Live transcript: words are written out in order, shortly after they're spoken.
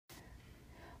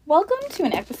Welcome to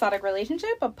An Episodic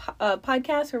Relationship, a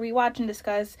podcast where we watch and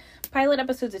discuss pilot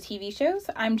episodes of TV shows.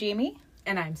 I'm Jamie.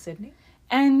 And I'm Sydney.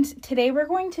 And today we're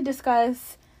going to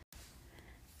discuss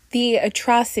the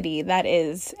atrocity that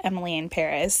is Emily in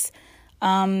Paris.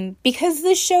 Because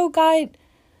this show got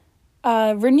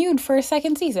renewed for a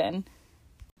second season.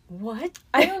 What?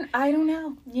 I don't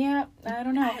know. Yeah, I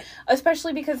don't know.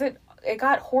 Especially because it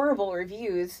got horrible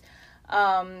reviews.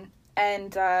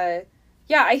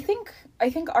 Yeah, I think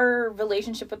our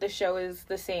relationship with the show is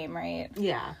the same, right?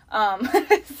 Yeah.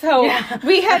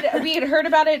 We had heard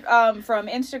about it from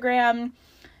Instagram.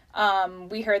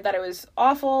 We heard that it was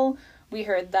awful. We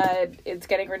heard that it's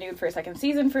getting renewed for a second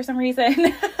season for some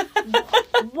reason.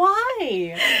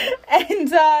 Why?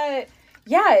 And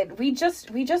yeah, we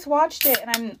just watched it,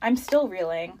 and I'm still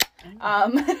reeling.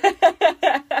 As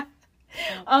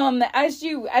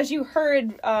you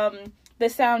heard the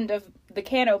sound of the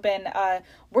can open,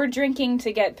 we're drinking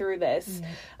to get through this.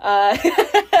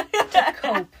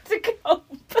 To cope.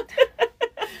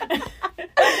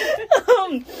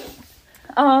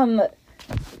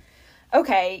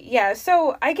 Okay, yeah,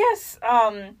 so I guess,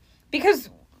 because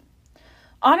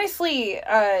honestly,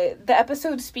 the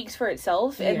episode speaks for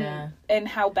itself and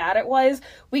how bad it was.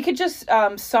 We could just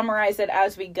summarize it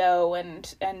as we go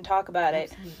and talk about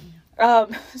it.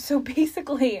 So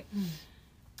basically,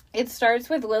 it starts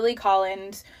with Lily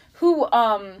Collins, who,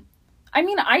 I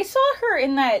saw her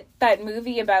in that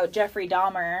movie about Jeffrey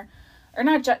Dahmer, or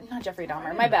not Jeffrey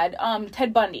Dahmer, my bad,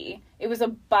 Ted Bundy. It was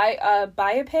a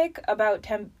biopic about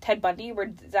Ted Bundy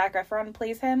where Zac Efron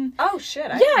plays him. Oh shit!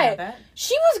 I didn't know that.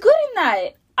 She was good in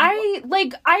that. I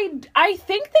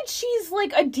think that she's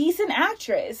like a decent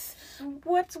actress.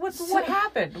 What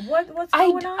happened? What's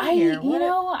going on here?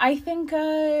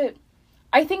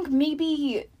 I think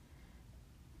maybe.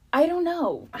 I don't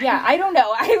know. Yeah, I don't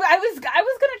know. I was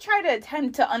gonna try to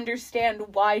attempt to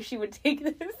understand why she would take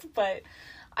this, but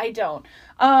I don't.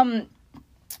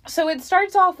 So it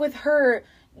starts off with her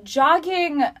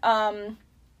jogging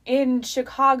in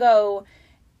Chicago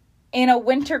in a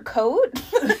winter coat.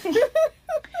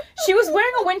 She was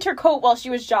wearing a winter coat while she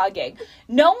was jogging.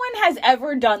 No one has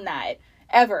ever done that.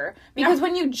 Ever. Because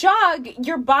when you jog,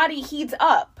 your body heats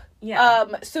up. Yeah.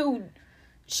 So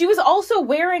she was also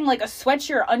wearing like a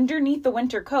sweatshirt underneath the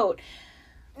winter coat.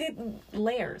 The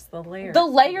layers. The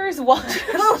layers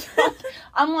was...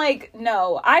 I'm like,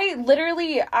 no.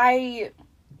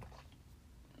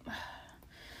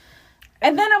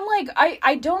 And then I'm like,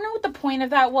 I don't know what the point of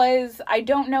that was. I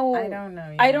don't know. I don't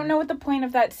know. I don't know what the point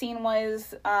of that scene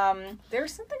was.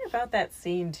 There's something about that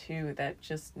scene too that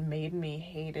just made me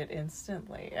hate it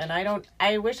instantly. And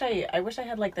I wish I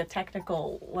had like the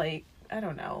technical, like, I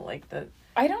don't know, like the...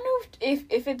 I don't know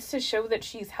if it's to show that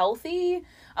she's healthy.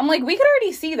 I'm like, we could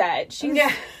already see that. She's... Yeah.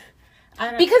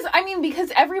 Because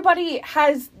everybody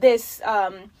has this...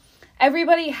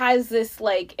 Everybody has this,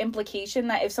 like, implication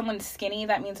that if someone's skinny,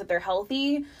 that means that they're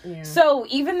healthy. Yeah. So,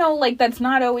 even though, like, that's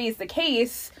not always the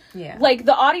case, like,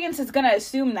 the audience is gonna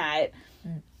assume that.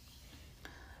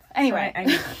 Anyway.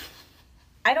 So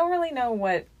I don't really know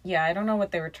what... Yeah, I don't know what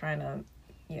they were trying to...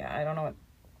 Yeah, I don't know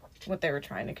what they were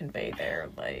trying to convey there,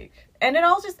 like... And it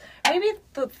all just... Maybe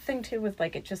the thing, too, was,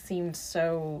 like, it just seemed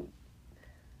so...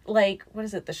 Like, what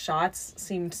is it? The shots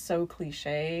seemed so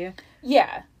cliche.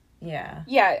 Yeah. Yeah.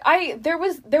 Yeah, there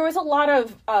was a lot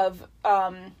of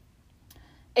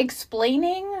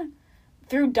explaining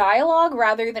through dialogue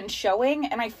rather than showing,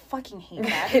 and I fucking hate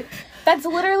that.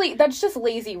 That's just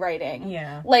lazy writing.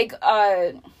 Yeah. Like,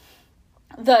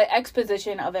 the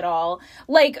exposition of it all.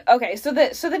 Like, okay, so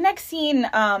the next scene,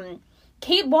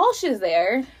 Kate Walsh is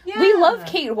there. Yeah. We love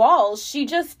Kate Walsh. She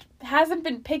just hasn't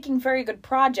been picking very good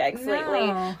projects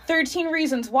lately. 13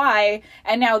 Reasons Why,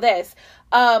 and now this.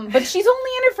 But she's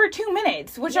only in it for 2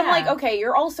 minutes, which I'm like, okay,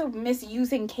 you're also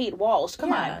misusing Kate Walsh.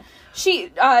 Come on.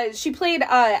 She played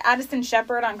Addison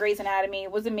Shepherd on Grey's Anatomy,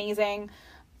 was amazing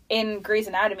in Grey's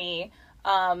Anatomy.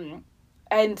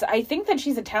 And I think that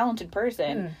she's a talented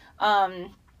person.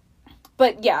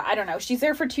 But yeah, I don't know. She's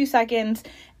there for 2 seconds,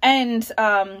 and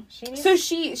so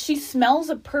she smells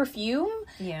a perfume,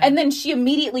 and then she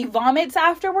immediately vomits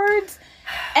afterwards.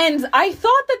 And I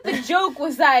thought that the joke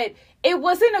was that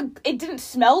it didn't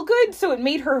smell good, so it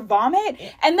made her vomit.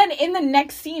 And then in the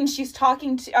next scene, she's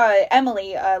talking to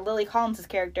Emily, Lily Collins'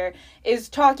 character, is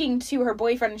talking to her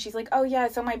boyfriend, and she's like, oh yeah,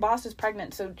 so my boss is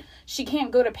pregnant, so she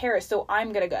can't go to Paris, so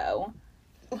I'm gonna go.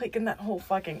 like, in that whole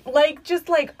fucking, like, just,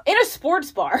 like... In a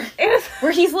sports bar.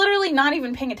 Where he's literally not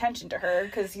even paying attention to her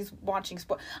because he's watching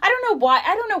sport. I don't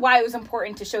know why it was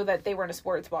important to show that they were in a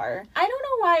sports bar. I don't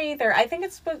know why either. I think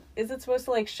is it supposed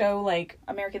to, like, show, like...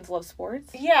 Americans love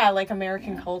sports? Yeah, like,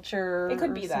 American culture. It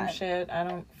could be some that. shit. I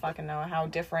don't fucking know how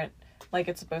different... Like,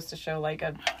 it's supposed to show, like,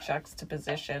 a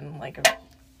juxtaposition, like,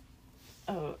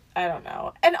 I don't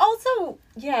know. And also,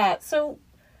 yeah, so...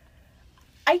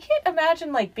 I can't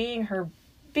imagine, like, being her...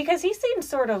 Because he seemed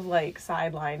sort of, like,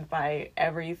 sidelined by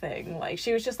everything. Like,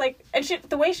 she was just, like... And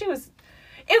the way she was...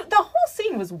 The whole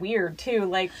scene was weird, too.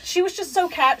 Like, she was just so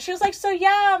She was like, so,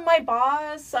 yeah, my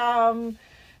boss,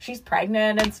 she's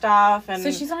pregnant and stuff, and...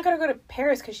 So she's not gonna go to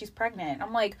Paris because she's pregnant.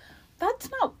 I'm like, that's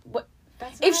not what...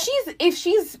 That's not... If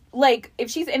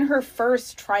she's in her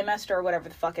first trimester or whatever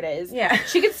the fuck it is, yeah,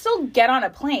 she could still get on a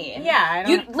plane. Yeah,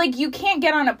 you can't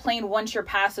get on a plane once you're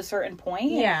past a certain point.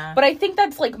 Yeah. But I think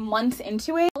that's, like, months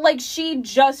into it. Like, she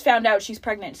just found out she's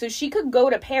pregnant, so she could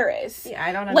go to Paris. Yeah,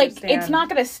 I don't understand. Like, it's not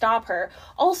gonna stop her.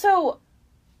 Also,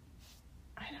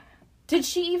 did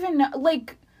she even,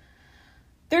 like,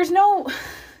 there's no...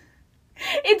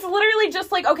 It's literally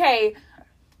just like, okay...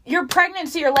 You're pregnant,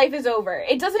 so your life is over.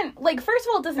 It doesn't, like, first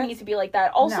of all, it doesn't need to be like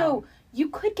that. Also, no. You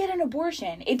could get an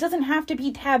abortion. It doesn't have to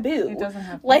be taboo. It doesn't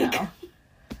have to, like, no.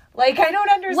 Like, I don't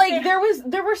understand. Like,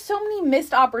 there were so many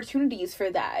missed opportunities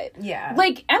for that. Yeah.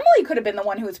 Like, Emily could have been the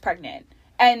one who was pregnant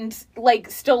and,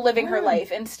 like, still living her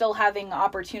life and still having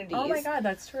opportunities. Oh my god,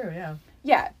 that's true, yeah.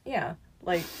 Yeah. Yeah.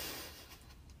 Like...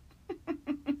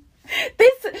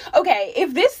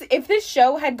 If this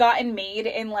show had gotten made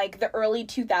in, like, the early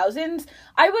 2000s,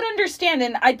 I would understand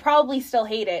and I'd probably still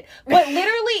hate it. But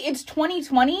literally, it's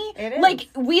 2020. It is. Like,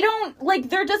 we don't, like,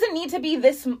 there doesn't need to be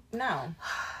this... No.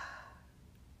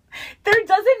 There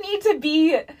doesn't need to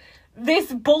be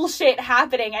this bullshit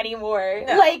happening anymore.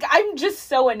 No. Like, I'm just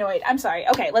so annoyed. I'm sorry.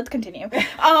 Okay, let's continue.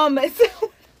 So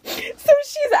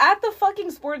she's at the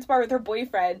fucking sports bar with her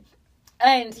boyfriend.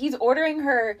 And he's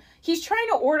trying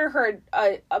to order her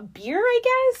a beer, I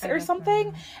guess, or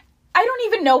something. I don't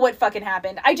even know what fucking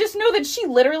happened. I just know that she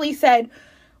literally said,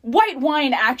 white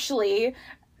wine, actually.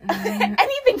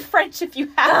 Anything French if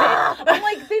you have it. I'm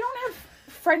like, they don't have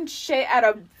French shit at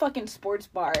a fucking sports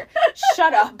bar.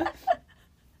 Shut up.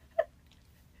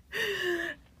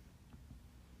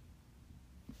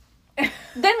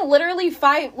 Then literally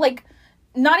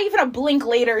not even a blink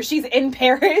later, she's in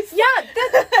Paris. Yeah,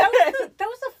 that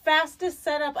was the fastest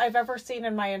setup I've ever seen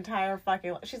in my entire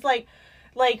fucking life. She's like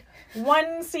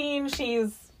one scene,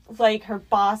 she's like, her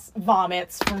boss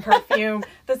vomits from perfume.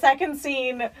 The second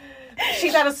scene,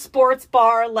 she's at a sports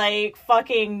bar, like,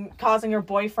 fucking causing her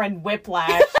boyfriend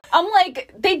whiplash. I'm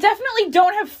like, they definitely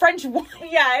don't have French wine.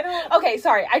 Yeah, I don't... Okay,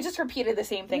 sorry, I just repeated the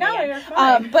same thing again. You're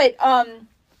fine.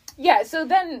 Yeah, so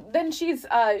then she's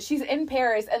in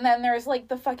Paris, and then there's, like,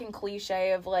 the fucking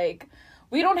cliche of, like,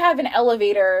 we don't have an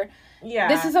elevator. Yeah.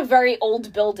 This is a very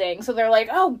old building. So they're like,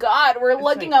 oh, God, we're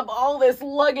lugging up all this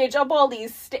luggage, up all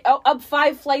these, up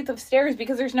 5 flights of stairs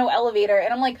because there's no elevator.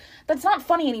 And I'm like, that's not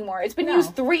funny anymore. It's been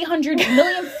used 300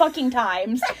 million fucking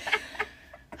times.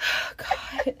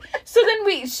 God. So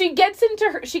then she gets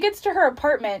to her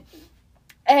apartment,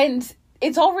 and...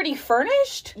 It's already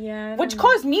furnished? Yeah. Which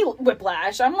caused me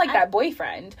whiplash. I'm like that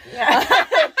boyfriend. Yeah.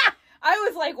 I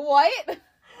was like, what?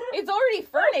 It's already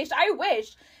furnished. I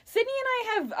wish. Sydney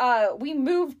and I we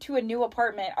moved to a new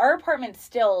apartment. Our apartment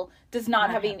still does not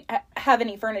have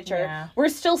any furniture. Yeah. We're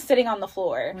still sitting on the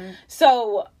floor.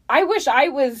 So I wish I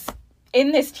was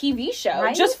in this TV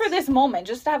show just for this moment,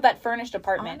 just to have that furnished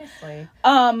apartment.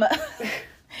 Honestly.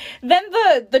 Then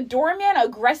the doorman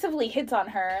aggressively hits on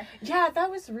her. Yeah, that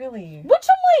was really... Which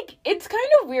I'm like, it's kind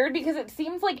of weird because it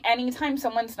seems like anytime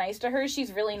someone's nice to her,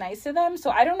 she's really nice to them. So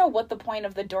I don't know what the point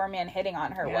of the doorman hitting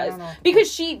on her was.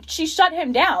 Because she shut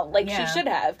him down, like she should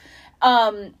have.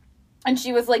 And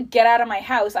she was like, get out of my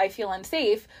house, I feel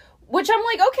unsafe. Which I'm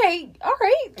like, okay, all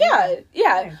right,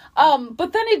 yeah.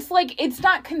 But then it's like, it's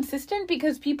not consistent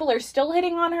because people are still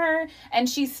hitting on her and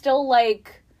she's still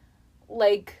like...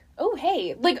 Oh,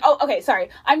 hey. Like, oh, okay, sorry.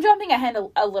 I'm jumping ahead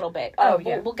a little bit.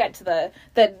 We'll get to the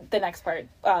next part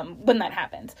when that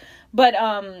happens. But,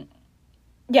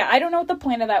 yeah, I don't know what the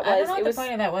point of that was. I don't know what the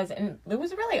point of that was. And it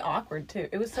was really awkward, too.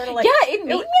 It was sort of like... Yeah, it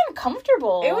made me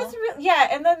uncomfortable. It was really... Yeah,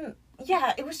 and then...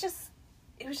 Yeah, it was just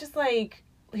like...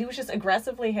 He was just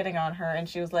aggressively hitting on her, and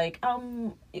she was like,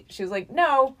 She was like,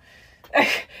 no.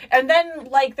 And then,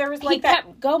 like, there was, like, He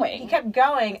kept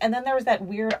going, and then there was that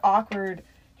weird, awkward...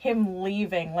 him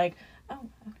leaving, like, okay.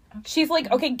 She's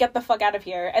like, okay, get the fuck out of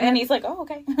here, and then he's like, oh,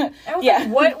 okay. I was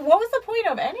like, what was the point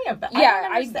of any of that? Yeah,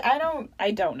 I don't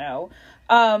I don't know.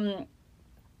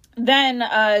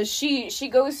 then she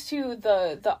goes to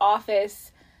the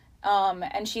office,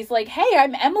 and she's like, "Hey,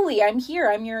 I'm Emily. I'm here.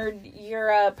 I'm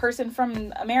your person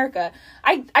from America."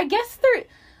 I guess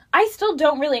I still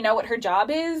don't really know what her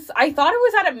job is. I thought it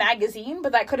was at a magazine,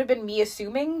 but that could have been me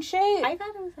assuming shit. I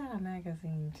thought it was at a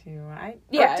magazine too.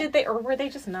 Yeah. Or were they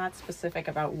just not specific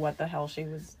about what the hell she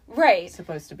was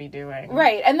supposed to be doing?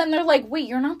 Right. And then they're like, "Wait,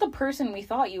 you're not the person we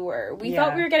thought you were. We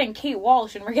thought we were getting Kate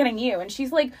Walsh and we're getting you." And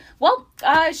she's like, "Well,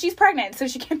 she's pregnant, so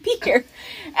she can't be here."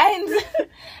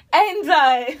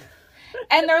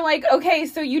 And they're like, "Okay,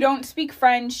 so you don't speak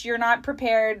French, you're not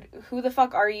prepared, who the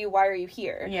fuck are you, why are you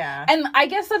here?" Yeah. And I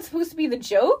guess that's supposed to be the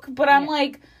joke, but I'm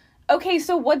like, okay,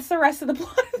 so what's the rest of the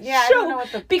plot of the show? I don't know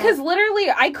what because literally,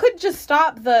 I could just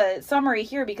stop the summary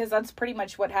here, because that's pretty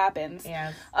much what happens.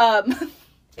 Yeah.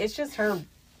 It's just her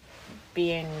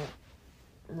being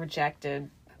rejected.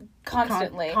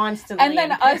 Constantly. Constantly. And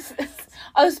then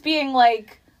us being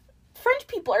like, French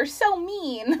people are so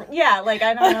mean. Yeah, like,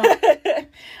 I don't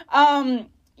know.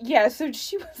 Yeah, so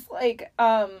she was like,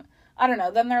 I don't know,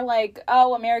 then they're like,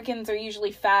 "Oh, Americans are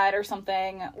usually fat," or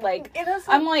something. Like,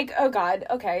 I'm like, oh god,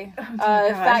 okay. Oh,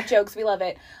 God. Fat jokes, we love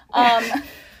it. And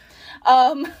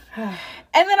then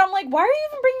I'm like, why are you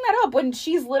even bringing that up when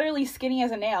she's literally skinny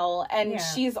as a nail? And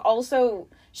she was also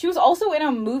in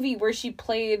a movie where she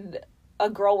played a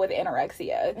girl with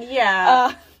anorexia.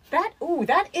 Yeah. I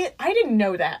didn't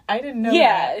know that. I didn't know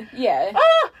that. Yeah.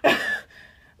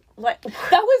 Like,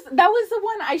 that was the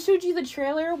one I showed you the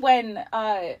trailer when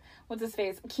what's his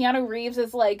face? Keanu Reeves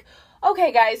is like,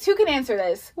 "Okay, guys, who can answer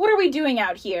this? What are we doing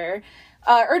out here?"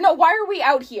 Or no, "Why are we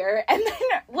out here?" And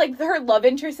then like her love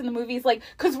interest in the movie is like,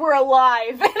 "'Cause we're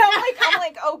alive." And I'm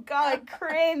like, oh god,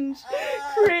 cringe.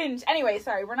 Anyway,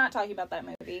 sorry, we're not talking about that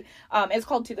movie. It's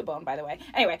called To the Bone, by the way.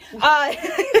 Anyway,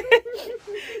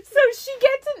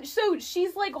 so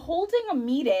she's like holding a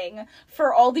meeting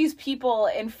for all these people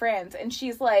in France, and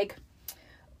she's like,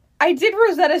 "I did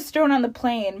Rosetta Stone on the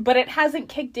plane, but it hasn't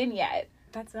kicked in yet."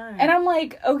 That's nice. And I'm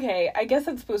like, okay, I guess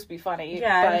it's supposed to be funny.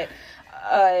 Yeah.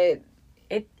 But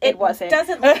it wasn't.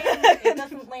 It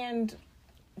doesn't land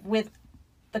with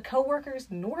the coworkers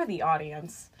nor the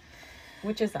audience,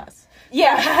 which is us.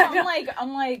 Yeah.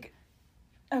 I'm like,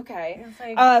 okay. It's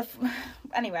like,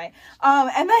 anyway.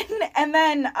 And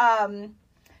then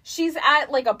she's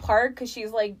at like a park because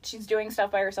she's doing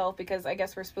stuff by herself, because I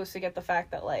guess we're supposed to get the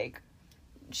fact that like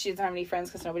she doesn't have any friends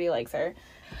because nobody likes her.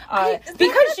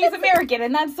 Because she's American,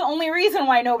 and that's the only reason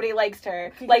why nobody likes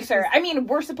her. I mean,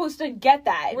 we're supposed to get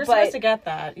that.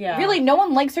 Yeah. Really, no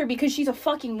one likes her because she's a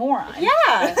fucking moron.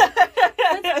 Yeah.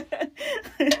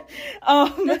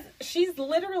 She's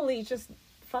literally just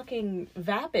fucking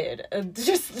vapid.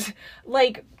 Just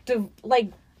like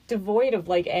devoid of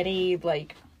like any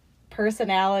like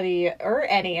personality or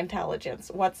any intelligence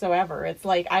whatsoever. It's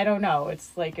like, I don't know.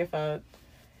 It's like if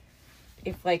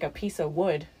like a piece of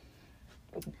wood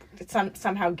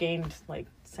somehow gained like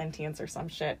sentience or some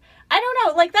shit. I don't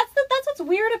know. Like that's what's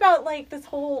weird about like this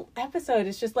whole episode.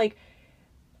 It's just like,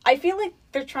 I feel like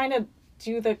they're trying to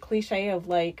do the cliche of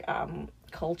like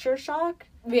culture shock.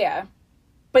 Yeah.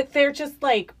 But they're just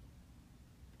like,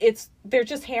 they're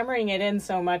just hammering it in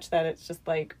so much that it's just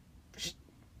like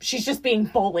she's just being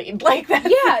bullied like that.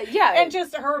 Yeah. And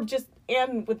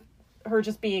with her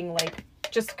just being like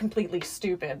just completely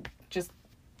stupid. Just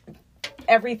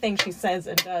everything she says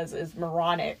and does is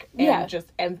moronic and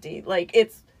just empty. Like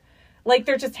it's like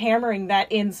they're just hammering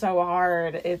that in so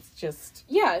hard. It's just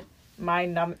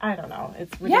mind numb. I don't know.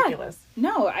 It's ridiculous. Yeah.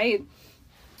 No,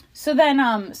 so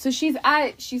then so she's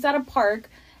at a park,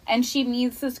 and she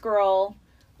meets this girl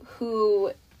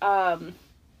who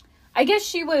I guess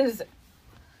she was,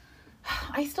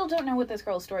 I still don't know what this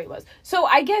girl's story was. So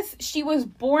I guess she was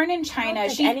born in China.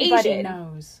 She's Asian.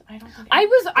 Knows. I don't think I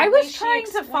was trying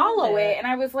to follow it, and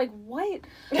I was like, what?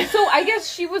 So I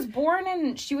guess she was born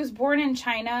in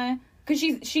China, because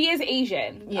she is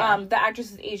Asian. Yeah. The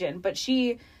actress is Asian, but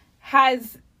she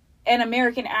has an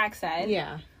American accent.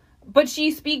 Yeah. But she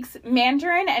speaks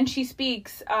Mandarin and she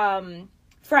speaks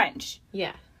French.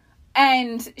 Yeah.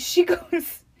 And she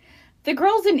goes, the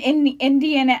girls in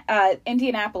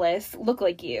Indianapolis look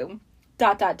like you. ...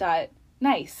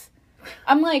 Nice.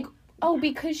 I'm like, oh,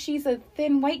 because she's a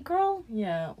thin white girl?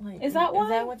 Yeah. Like, is that why? Is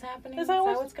that what's happening? Is that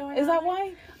what's going on? Is that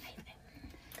why?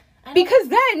 Because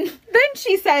then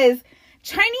she says,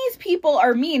 Chinese people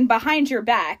are mean behind your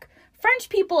back. French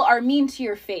people are mean to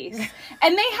your face.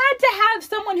 And they had to have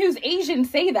someone who's Asian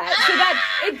say that so that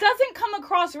it doesn't come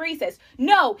across racist.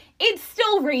 No, it's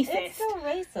still racist. It's still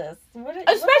racist.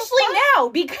 Especially now,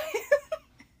 because...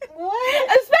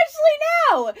 What? Especially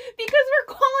now, because we're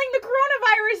calling the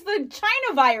coronavirus the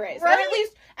China virus. Right? Or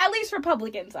at least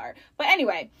Republicans are. But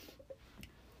anyway,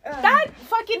 that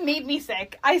fucking made me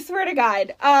sick. I swear to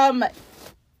God. Yeah,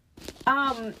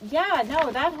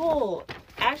 no, that whole,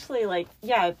 actually, like,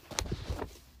 yeah,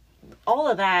 all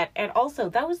of that, and also,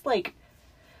 that was, like,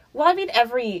 well, I mean,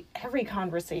 every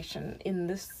conversation in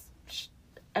this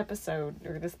episode,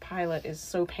 or this pilot, is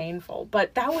so painful,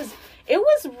 but that one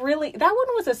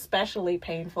was especially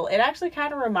painful. It actually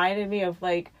kind of reminded me of,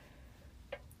 like,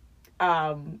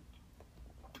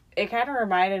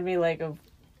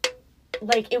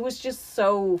 it was just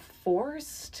so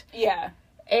forced. Yeah.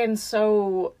 And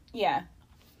so... Yeah.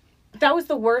 That was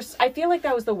the worst. I feel like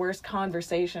that was the worst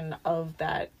conversation of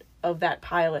that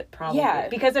pilot, probably. Yeah.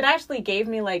 Because it actually gave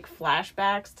me, like,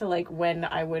 flashbacks to, like, when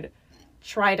I would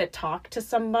try to talk to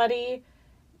somebody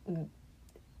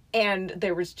and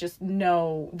there was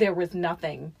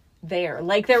nothing there.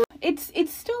 Like, it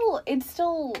still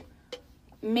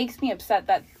makes me upset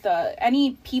that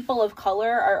any people of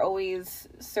color are always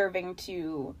serving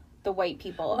to the white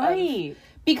people. Right.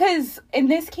 Because in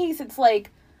this case, it's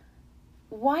like,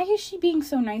 why is she being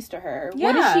so nice to her?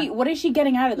 Yeah. What is she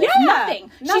getting out of this? Yeah.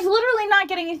 Nothing. She's literally not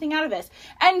getting anything out of this.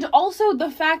 And also the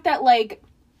fact that, like,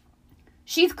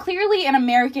 she's clearly an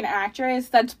American actress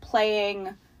that's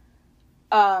playing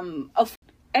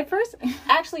at first,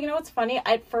 actually, you know what's funny?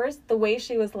 At first, the way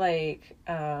she was like,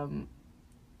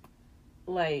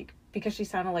 because she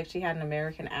sounded like she had an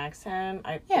American accent,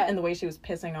 and the way she was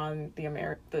pissing on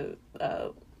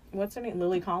what's her name?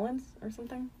 Lily Collins or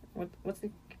something? What's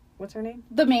her name?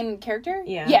 The main character?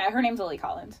 Yeah. Yeah, her name's Lily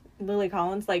Collins. Lily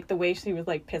Collins, like, the way she was,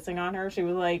 like, pissing on her, she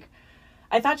was like,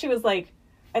 I thought she was going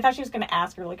to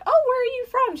ask her, like, oh, where are you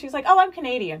from? She was like, oh, I'm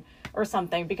Canadian, or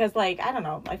something, because, like, I don't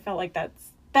know, I felt like that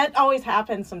always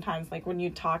happens sometimes, like, when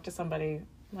you talk to somebody,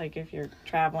 like, if you're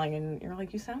traveling, and you're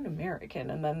like, you sound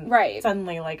American, and then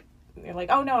suddenly, like, you're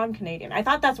like, oh, no, I'm Canadian. I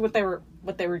thought that's what they were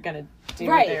gonna do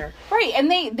there. Right,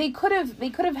 and they could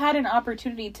have had an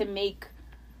opportunity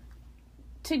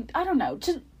I don't know,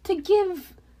 to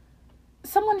give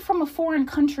someone from a foreign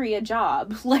country a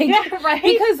job. Like, yeah, right?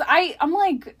 Because I'm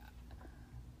like,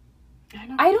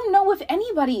 I don't know if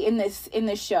anybody in this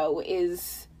show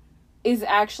is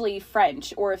actually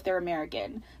French or if they're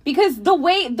American. Because the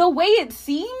way it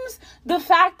seems, the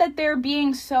fact that they're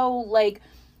being so, like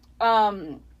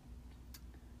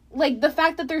the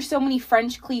fact that there's so many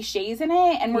French cliches in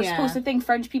it, and we're supposed to think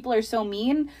French people are so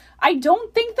mean, I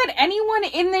don't think that anyone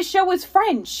in this show is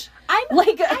French. I'm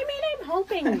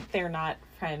hoping they're not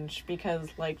French, because,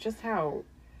 like, just how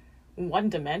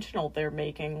one-dimensional they're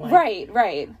making. Like, right.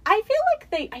 I feel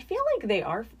like they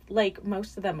are, like,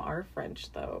 most of them are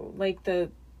French, though. Like, the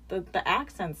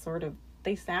accents sort of,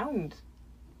 they sound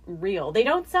real. They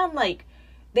don't sound,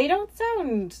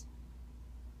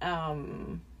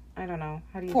 I don't know.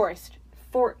 How do you... Forced.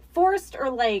 Forced or,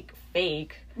 like,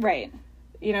 fake. Right.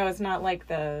 You know, it's not like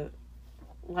they're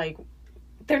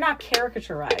not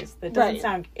caricaturized. It doesn't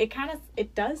sound... It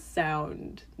does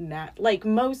sound... like,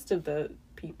 most of the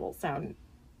people sound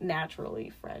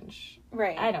naturally French.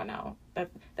 Right. I don't know.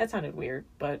 That sounded weird,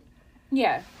 but...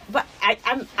 Yeah. But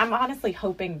I'm honestly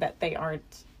hoping that they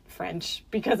aren't French,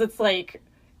 because it's like...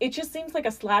 It just seems like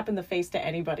a slap in the face to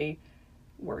anybody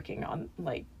working on,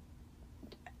 like...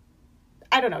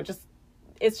 I don't know,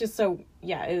 it's just so,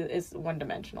 yeah, it's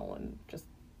one-dimensional and just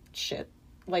shit.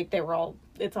 Like,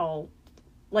 it's all,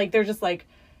 like, they're just like,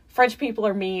 French people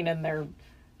are mean and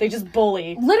they just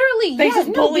bully. Literally, they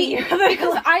just bully.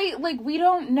 Because we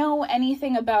don't know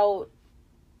anything about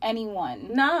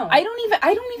anyone. No. I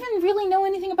don't even really know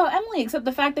anything about Emily, except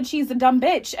the fact that she's a dumb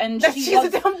bitch, and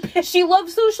she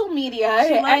loves social media,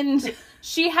 and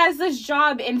she has this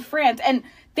job in France, and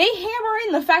they hammer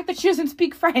in the fact that she doesn't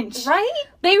speak French. Right?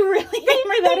 They really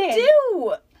hammer that in. They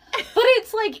do. But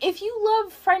it's like, if you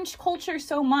love French culture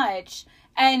so much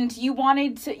and you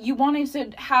wanted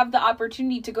to have the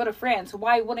opportunity to go to France,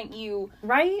 why wouldn't you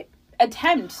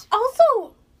attempt?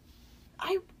 Also,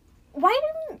 why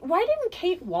didn't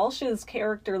Kate Walsh's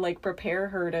character, like, prepare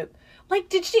her to, like,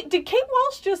 did Kate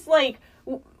Walsh just, like,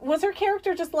 was her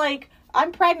character just like,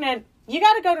 I'm pregnant, you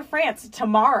gotta go to France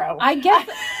tomorrow? I guess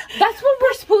that's what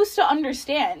we're supposed to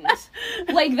understand.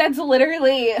 Like, that's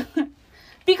literally...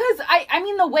 Because, I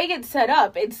mean, the way it's set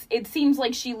up, it seems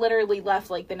like she literally left,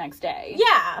 like, the next day.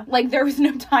 Yeah. Like, there was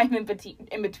no time in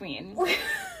between.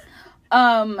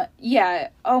 Yeah.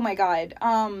 Oh, my God.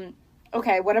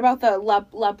 Okay, what about the La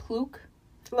Plouc?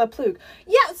 La Plouc.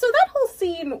 Yeah, so that whole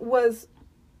scene was,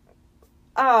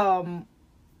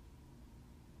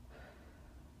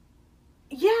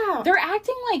 Yeah. They're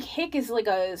acting like hick is like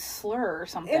a slur or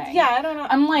something. I don't know.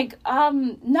 I'm like,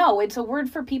 no, it's a word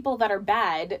for people that are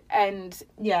bad, and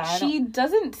she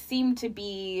doesn't seem to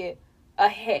be a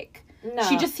hick. No.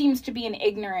 She just seems to be an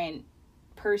ignorant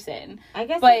person. I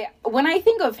guess. But when I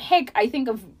think of hick, I think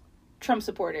of Trump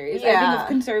supporters. I think of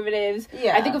conservatives.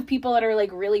 Yeah. I think of people that are, like,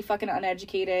 really fucking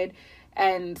uneducated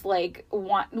and, like,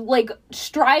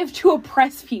 strive to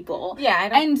oppress people. Yeah.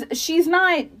 And she's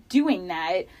not doing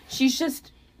that. She's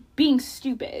just being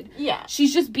stupid. Yeah.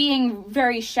 She's just being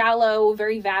very shallow,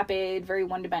 very vapid, very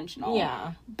one-dimensional.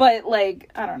 Yeah. But, like,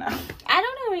 I don't know. I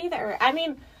don't know either. I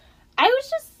mean, I was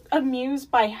just amused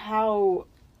by how,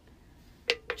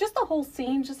 just the whole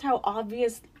scene, just how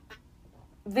obvious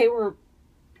they were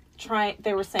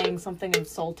saying something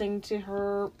insulting to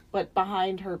her, but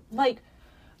behind her, like,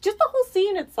 just the whole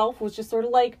scene itself was just sort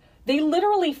of like, they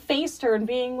literally faced her and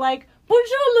being like,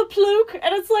 bonjour le plouc,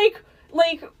 and it's like,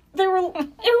 they were, it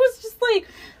was just like,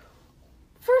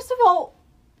 first of all,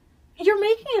 you're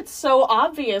making it so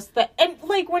obvious that, and,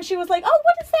 like, when she was like, oh,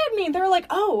 what does that mean? They were like,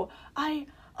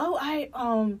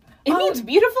 it means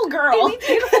beautiful girl. It means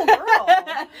beautiful girl.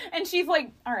 And she's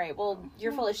like, all right, well,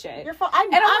 you're full of shit. You're full.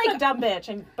 I'm like, a dumb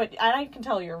bitch, but I can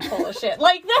tell you're full of shit.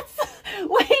 Like, that's,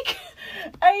 like,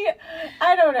 I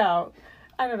don't know.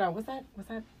 I don't know. Was that?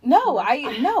 No,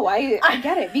 I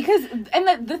get it. Because,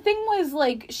 and the thing was,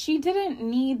 like, she didn't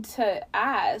need to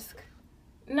ask.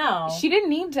 No. She didn't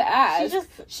need to ask.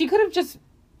 She could have just,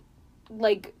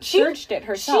 like, searched it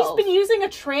herself. She's been using a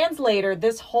translator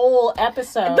this whole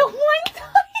episode.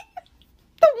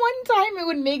 The one time it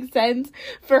would make sense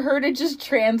for her to just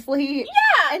translate.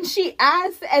 Yeah. And she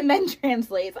asks and then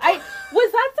translates.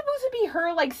 Was that supposed to be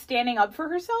her, like, standing up for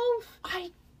herself?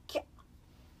 I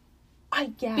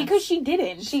guess. Because she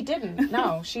didn't. She didn't.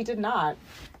 No, she did not.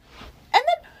 And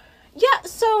then,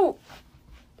 so,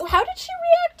 how did she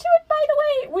react to it, by the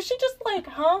way? Was she just like,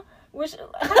 huh? How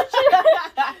did she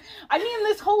I mean,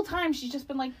 this whole time she's just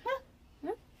been like,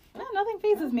 nothing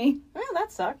phases me. Well,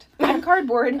 that sucked. I'm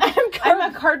cardboard. I'm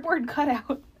a cardboard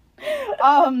cutout.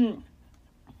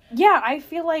 Yeah, I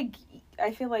feel like,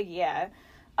 yeah.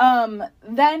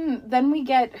 Then we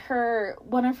get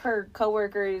one of her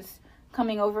coworkers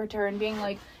coming over to her and being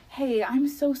like, hey, I'm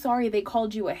so sorry they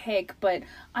called you a hick, but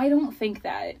I don't think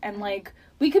that. And, like,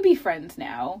 we could be friends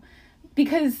now.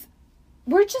 Because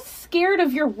we're just scared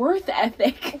of your worth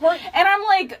ethic. And I'm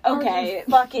like, okay. Are you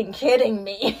fucking kidding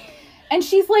me? And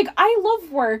she's like, I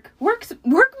love work. Work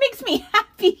makes me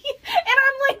happy. And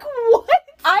I'm like, what?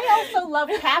 I also love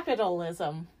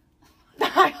capitalism.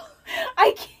 I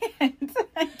can't.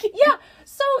 Yeah,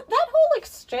 so that whole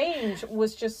exchange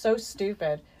was just so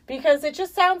stupid. Because it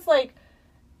just sounds like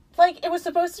it was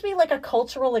supposed to be like a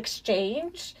cultural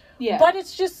exchange. Yeah. But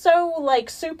it's just so, like,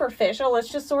 superficial. It's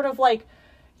just sort of like,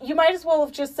 you might as well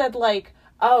have just said, like,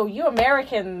 oh, you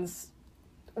Americans,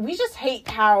 we just hate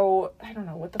how, I don't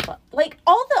know, what the fuck. Like,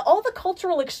 all the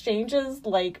cultural exchanges,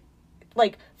 like,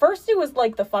 first it was,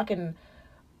 like, the fucking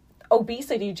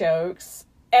obesity jokes.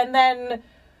 And then,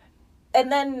 I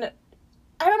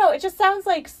don't know, it just sounds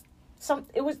like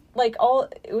it was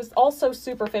all so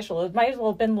superficial. It might as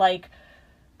well have been, like,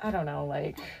 I don't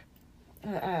know,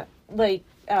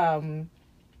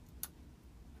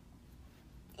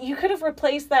 you could have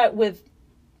replaced that with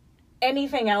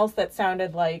anything else that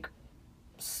sounded like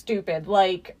stupid.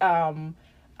 Like,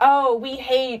 oh, we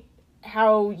hate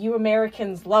how you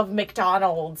Americans love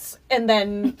McDonald's. And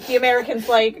then the Americans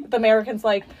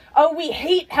like, oh, we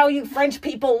hate how you French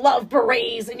people love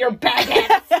berets and your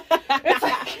baguettes. It's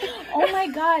like, oh my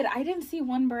God, I didn't see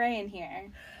one beret in here.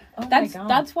 Oh that's my God.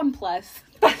 That's one plus.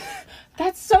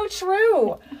 That's so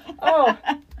true. Oh,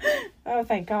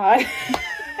 thank God.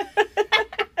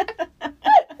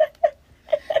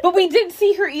 But we did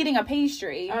see her eating a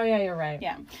pastry. Oh, yeah, you're right.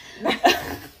 Yeah.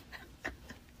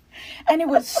 And it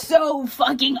was so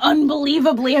fucking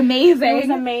unbelievably amazing. It was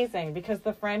amazing because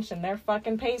the French and their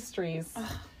fucking pastries.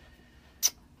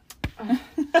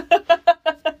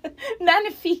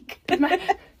 Magnifique.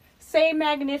 C'est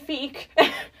magnifique.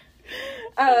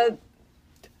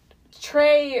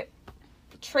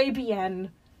 Très bien.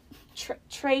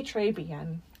 Très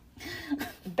bien.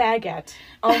 Baguette.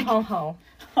 Oh ho ho.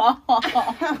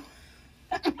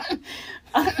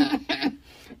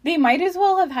 They might as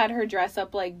well have had her dress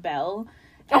up like Belle.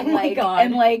 And oh my God.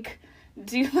 And like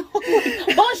do the whole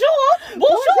bonjour.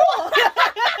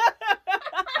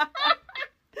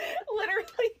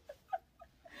 Literally.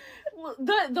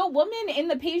 The woman in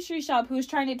the pastry shop who was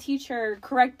trying to teach her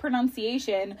correct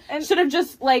pronunciation and should have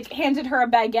just like handed her a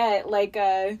baguette like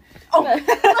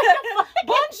bonjour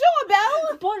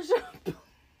Belle. Bonjour.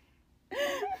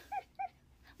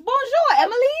 Bonjour,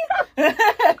 Emily.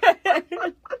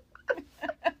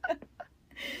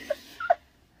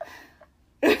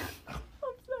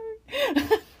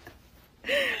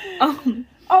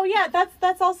 Oh yeah,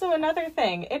 that's also another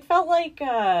thing. It felt like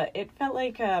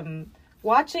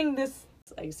watching this.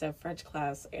 I used to have French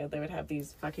class, and they would have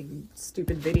these fucking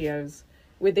stupid videos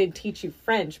where they'd teach you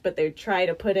French, but they'd try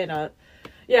to put in a.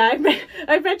 Yeah,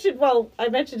 I mentioned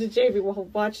to Jamie while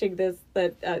watching this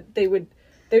that they would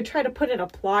try to put in a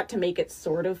plot to make it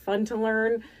sort of fun to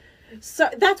learn. So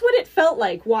that's what it felt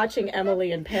like watching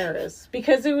Emily in Paris,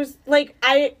 because it was like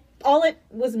all it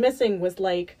was missing was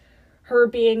like her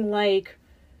being like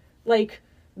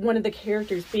one of the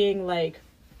characters being like,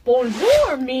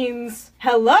 bonjour means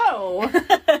hello.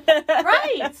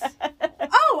 Right.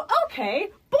 Oh, okay.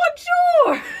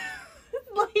 Bonjour.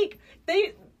 Like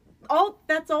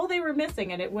that's all they were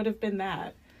missing, and it would have been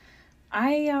that.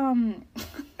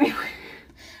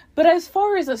 But as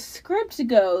far as a script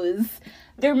goes,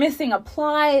 they're missing a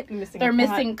plot. They're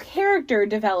missing character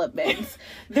developments.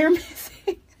 They're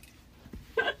missing.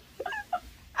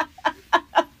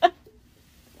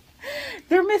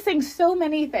 They're missing so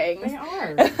many things. They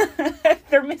are.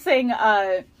 They're missing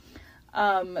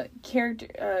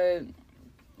character,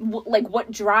 like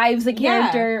what drives a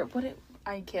character. Yeah.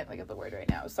 I can't think of the word right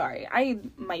now. Sorry, I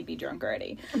might be drunk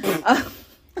already.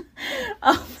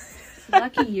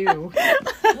 Lucky you.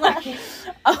 Lucky.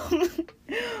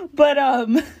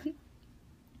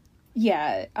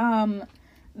 Yeah.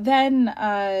 Then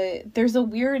there's a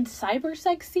weird cyber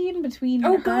sex scene between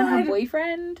her and her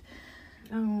boyfriend.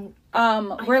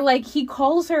 Where like he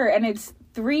calls her and it's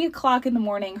 3:00 in the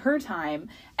morning her time,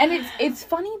 and it's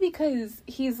funny because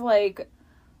he's like,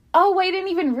 oh, I didn't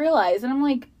even realize, and I'm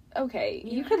like, okay,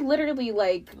 you could literally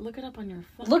like look it up on your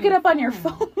phone. Look it up on your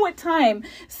phone. What time?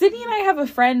 Sydney and I have a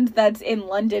friend that's in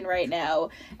London right now,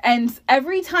 and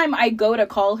every time I go to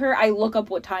call her, I look up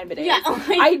what time it is. Yeah,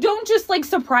 like, I don't just like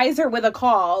surprise her with a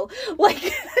call,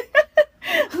 like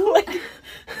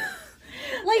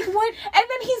like what? And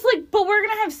then he's like, but we're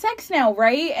gonna have sex now,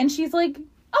 right? And she's like,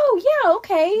 oh yeah,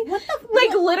 okay. What the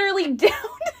like literally down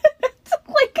to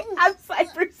like have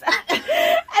cyber sex.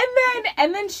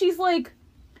 And then she's like,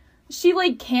 she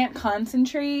like can't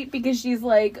concentrate because she's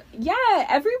like, yeah,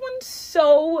 everyone's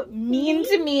so mean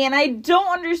to me and I don't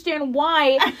understand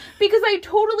why, because I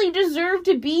totally deserve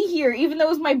to be here, even though it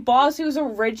was my boss who was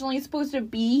originally supposed to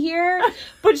be here,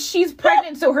 but she's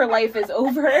pregnant, so her life is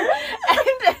over.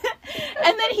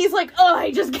 And then he's like, oh,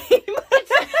 I just came.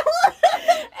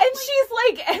 And she's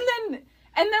like, and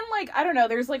then like, I don't know,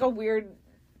 there's like a weird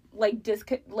like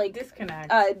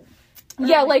disconnect.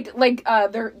 Yeah,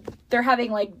 they're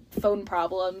having like phone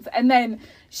problems, and then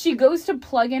she goes to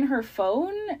plug in her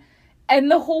phone,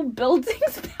 and the whole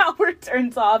building's power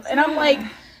turns off, and I'm like,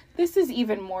 this is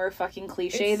even more fucking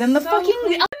cliche than the fucking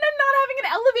not having an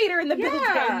elevator in the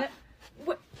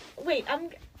building. Wait,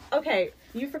 okay.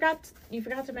 You forgot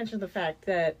to mention the fact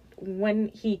that when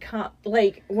he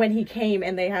came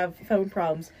and they have phone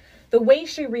problems, the way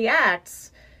she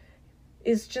reacts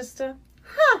is just a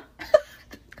huh.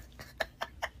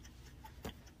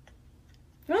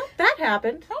 Well, that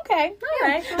happened. Okay. All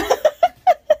right.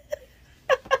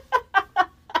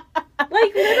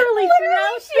 Like, literally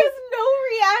she has no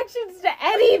reactions to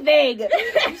anything.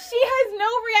 She has no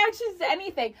reactions to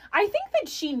anything. I think that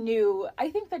she knew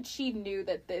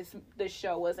that this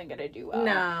show wasn't going to do well.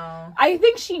 No. I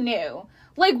think she knew.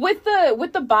 Like, with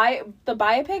the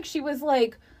biopic, she's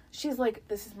like,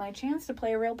 this is my chance to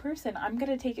play a real person. I'm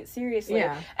going to take it seriously.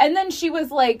 Yeah. And then she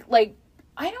was like,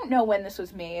 I don't know when this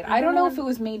was made. I don't know if it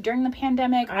was made during the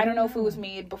pandemic. I don't know if it was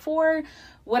made before,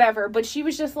 whatever. But she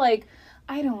was just like,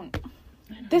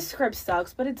 this script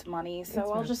sucks, but it's money,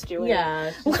 so I'll just do it.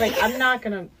 Yeah. She's like, I'm not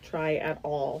going to try at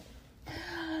all.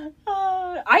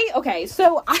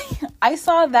 So I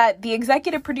saw that the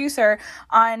executive producer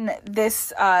on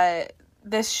this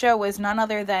show was none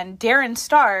other than Darren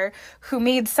Star, who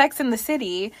made Sex and the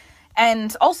City,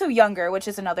 and also Younger, which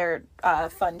is another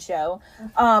fun show.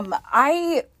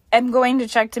 I am going to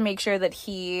check to make sure that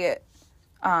he,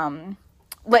 I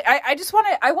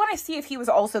want to see if he was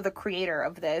also the creator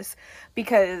of this,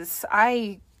 because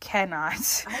I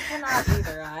cannot. I cannot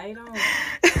either. I don't.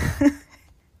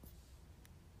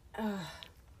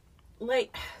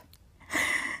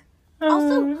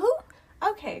 Also, who?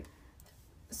 Okay,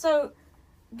 so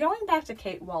going back to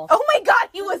Kate Walsh. Oh my God,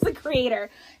 he was the creator.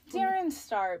 Darren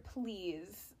Star,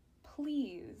 please,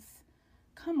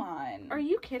 come on. Are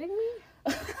you kidding me?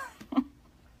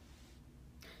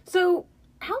 So,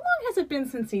 how long has it been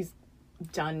since he's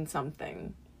done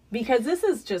something? Because this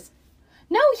is just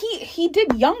No, he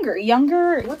did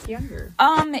Younger. What's Younger?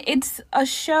 It's a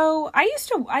show I used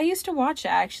to watch it,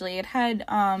 actually. It had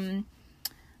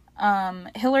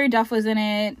Hilary Duff was in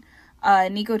it,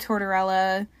 Nico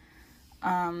Tortorella.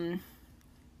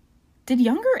 Did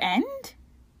Younger end?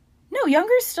 No,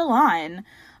 Younger's still on.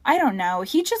 I don't know.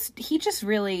 He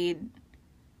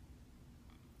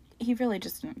really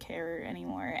just didn't care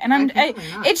anymore. And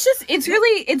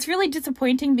it's really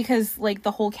disappointing because like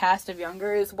the whole cast of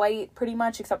Younger is white pretty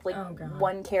much, except like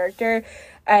one character.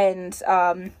 And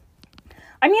I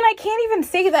mean, I can't even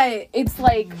say that it's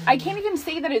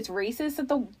racist that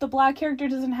the black character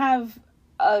doesn't have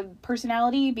a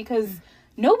personality, because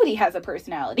nobody has a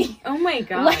personality. Oh my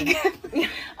god. Like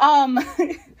oh,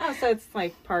 so it's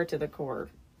like par to the core.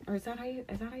 Or is that how you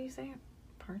say it?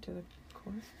 Par to the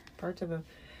core? Par to the...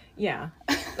 Yeah.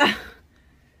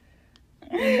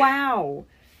 Wow.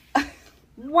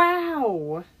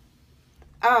 Wow.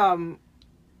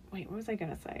 Wait, what was I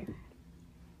gonna say?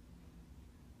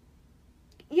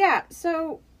 Yeah,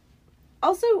 so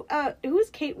also, who's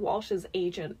Kate Walsh's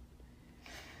agent?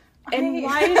 And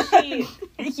why is she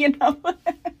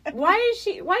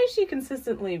why is she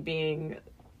consistently being,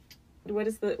 what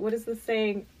is the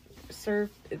saying,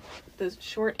 served the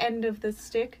short end of the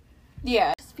stick?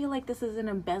 Yeah. I just feel like this is an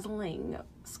embezzling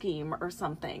scheme or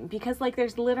something, because like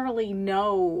there's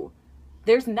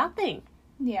nothing.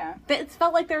 Yeah. It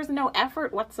felt like there was no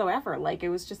effort whatsoever. Like it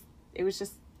was just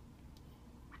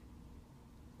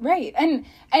right. And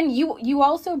you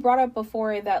also brought up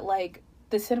before that like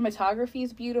the cinematography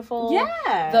is beautiful.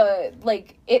 Yeah.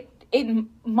 It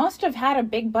must have had a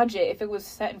big budget if it was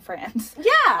set in France.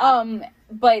 Yeah.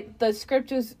 But the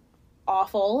script was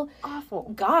awful.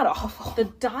 God awful.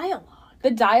 The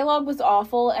dialogue was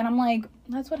awful, and I'm like,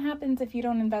 that's what happens if you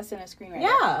don't invest in a screenwriter.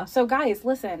 Yeah. So guys,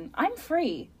 listen, I'm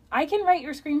free. I can write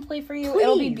your screenplay for you. Please.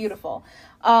 It'll be beautiful.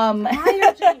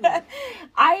 I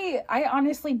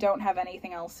honestly don't have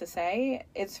anything else to say.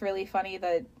 It's really funny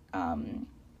that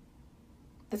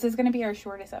this is going to be our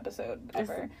shortest episode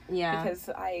ever. Yeah. Because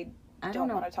I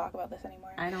don't want to talk about this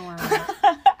anymore. I don't want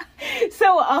to.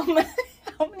 So, how many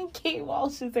Kate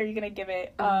Walshes are you going to give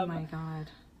it? Oh my god.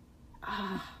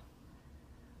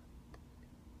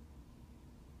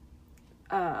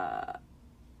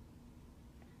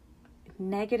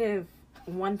 Negative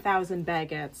 1,000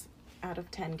 baguettes out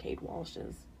of 10 Kate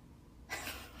Walshes.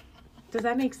 Does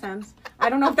that make sense? I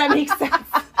don't know if that makes sense.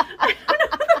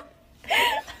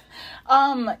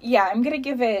 Yeah, I'm gonna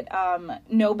give it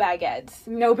no baguettes.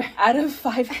 Out of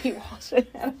 5 Kate Walshes.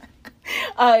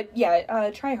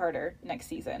 Try harder next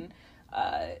season.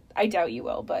 I doubt you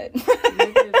will, but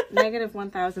negative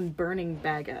 1,000 burning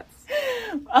baguettes.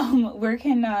 Where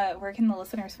can the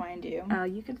listeners find you?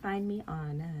 You can find me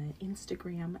on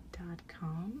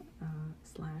Instagram.com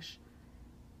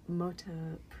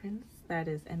 /MotaPrince. That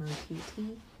is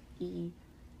MOTTE _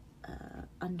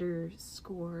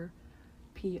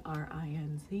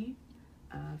 PRINZ.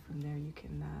 From there you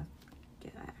can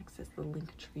access the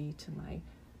link tree to my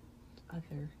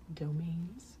other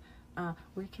domains.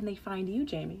 Where can they find you,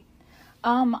 Jamie?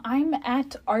 I'm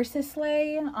at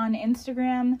Arceslay on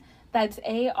Instagram. That's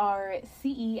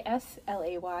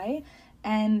ARCESLAY.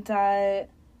 And I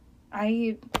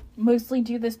mostly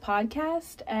do this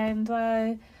podcast, and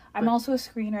I'm also a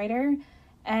screenwriter.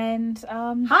 And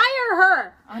hire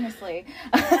her, honestly.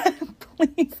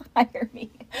 Please hire me.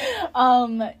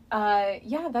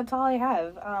 Yeah, that's all I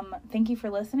have. Thank you for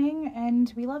listening,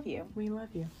 and we love you. We love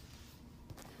you.